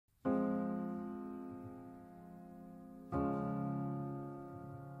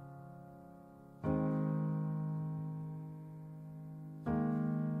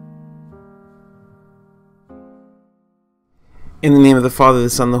In the name of the Father, the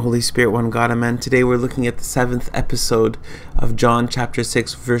Son, the Holy Spirit, one God, amen. Today we're looking at the 7th episode of John chapter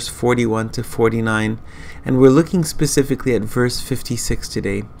 6, verse 41 to 49. And we're looking specifically at verse 56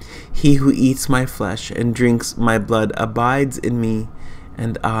 today. He who eats my flesh and drinks my blood abides in me,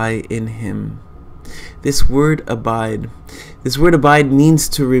 and I in him. This word abide means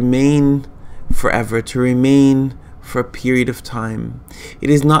to remain forever, to remain for a period of time.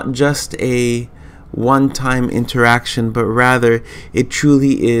 It is not just a one-time interaction, but rather it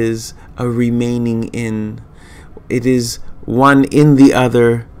truly is a remaining in. It is one in the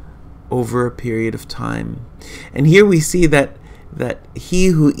other over a period of time. And here we see that he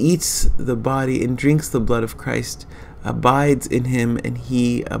who eats the body and drinks the blood of Christ abides in him, and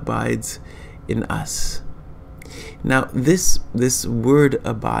he abides in us. Now this word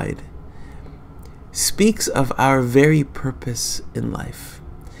abide speaks of our very purpose in life.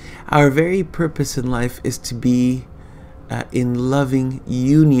 Our very purpose in life is to be in loving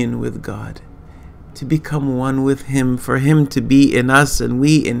union with God, to become one with him, for him to be in us and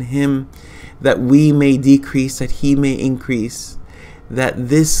we in him, that we may decrease, that he may increase, that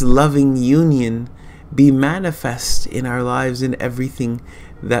this loving union be manifest in our lives in everything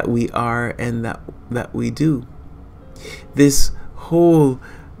that we are and that we do. This whole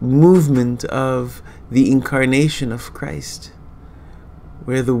movement of the incarnation of Christ,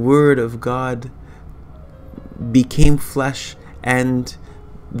 where the Word of God became flesh, and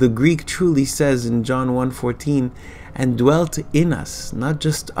the Greek truly says in John 1:14, and dwelt in us, not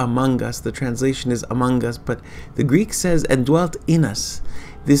just among us. The translation is among us, but the Greek says and dwelt in us.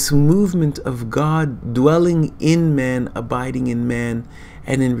 This movement of God dwelling in man, abiding in man,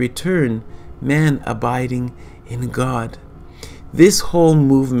 and in return, man abiding in God. This whole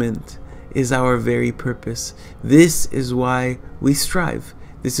movement is our very purpose. This is why we strive.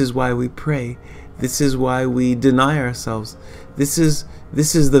 This is why we pray. This is why we deny ourselves. This is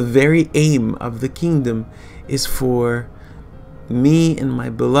the very aim of the kingdom, is for me and my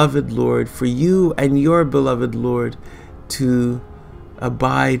beloved Lord, for you and your beloved Lord, to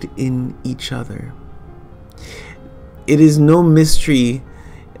abide in each other. It is no mystery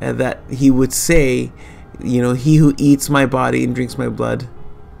that he would say, he who eats my body and drinks my blood,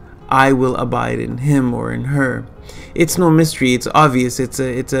 I will abide in him or in her. It's no mystery. It's obvious. It's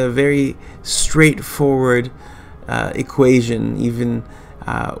a very straightforward equation. Even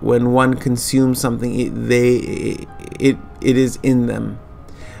when one consumes something, it is in them.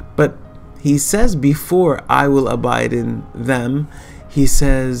 But he says, before I will abide in them, he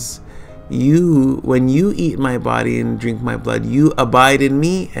says, when you eat my body and drink my blood, you abide in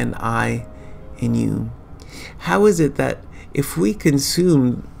me and I in you. How is it that if we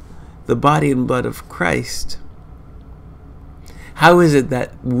consume the body and blood of Christ, how is it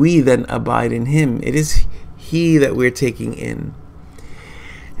that we then abide in him? It is he that we're taking in.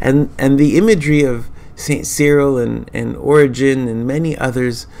 And the imagery of Saint Cyril and Origen and many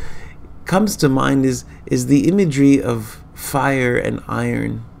others comes to mind is the imagery of fire and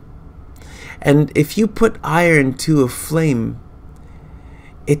iron. And if you put iron to a flame,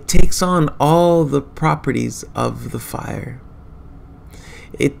 it takes on all the properties of the fire.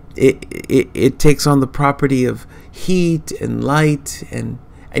 It takes on the property of heat and light, and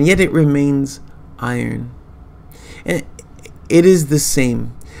yet it remains iron. And it is the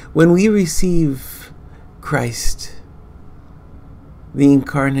same when we receive Christ, the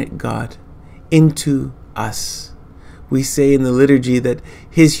incarnate God, into us. We say in the liturgy that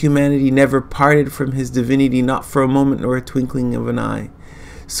his humanity never parted from his divinity, not for a moment nor a twinkling of an eye.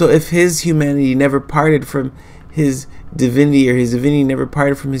 So if his humanity never parted from his divinity, or his divinity never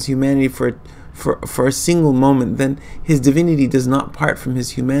parted from his humanity for a single moment, then his divinity does not part from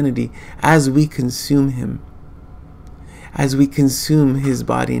his humanity as we consume him, as we consume his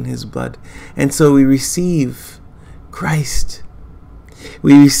body and his blood. And so we receive Christ.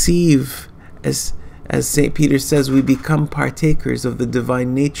 We receive, as St. Peter says, we become partakers of the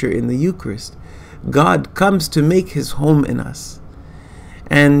divine nature in the Eucharist. God comes to make his home in us.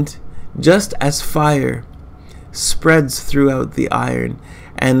 And just as fire spreads throughout the iron,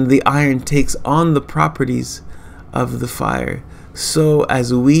 and the iron takes on the properties of the fire, so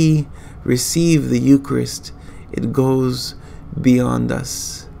as we receive the Eucharist, it goes beyond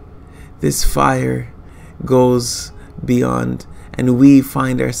us. This fire goes beyond, and we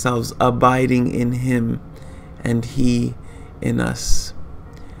find ourselves abiding in him and he in us.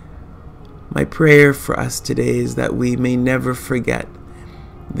 My prayer for us today is that we may never forget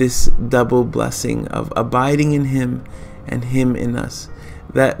this double blessing of abiding in him and him in us,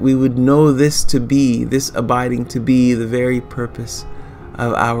 that we would know this abiding to be the very purpose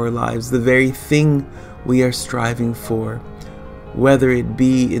of our lives, the very thing we are striving for, whether it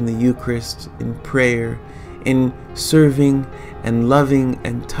be in the Eucharist, in prayer, in serving and loving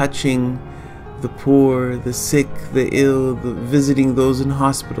and touching the poor, the sick, the ill, visiting those in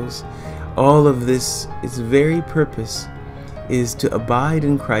hospitals. All of this, its very purpose is to abide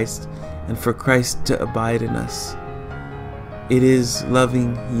in Christ and for Christ to abide in us. It is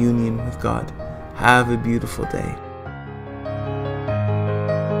loving union with God. Have a beautiful day.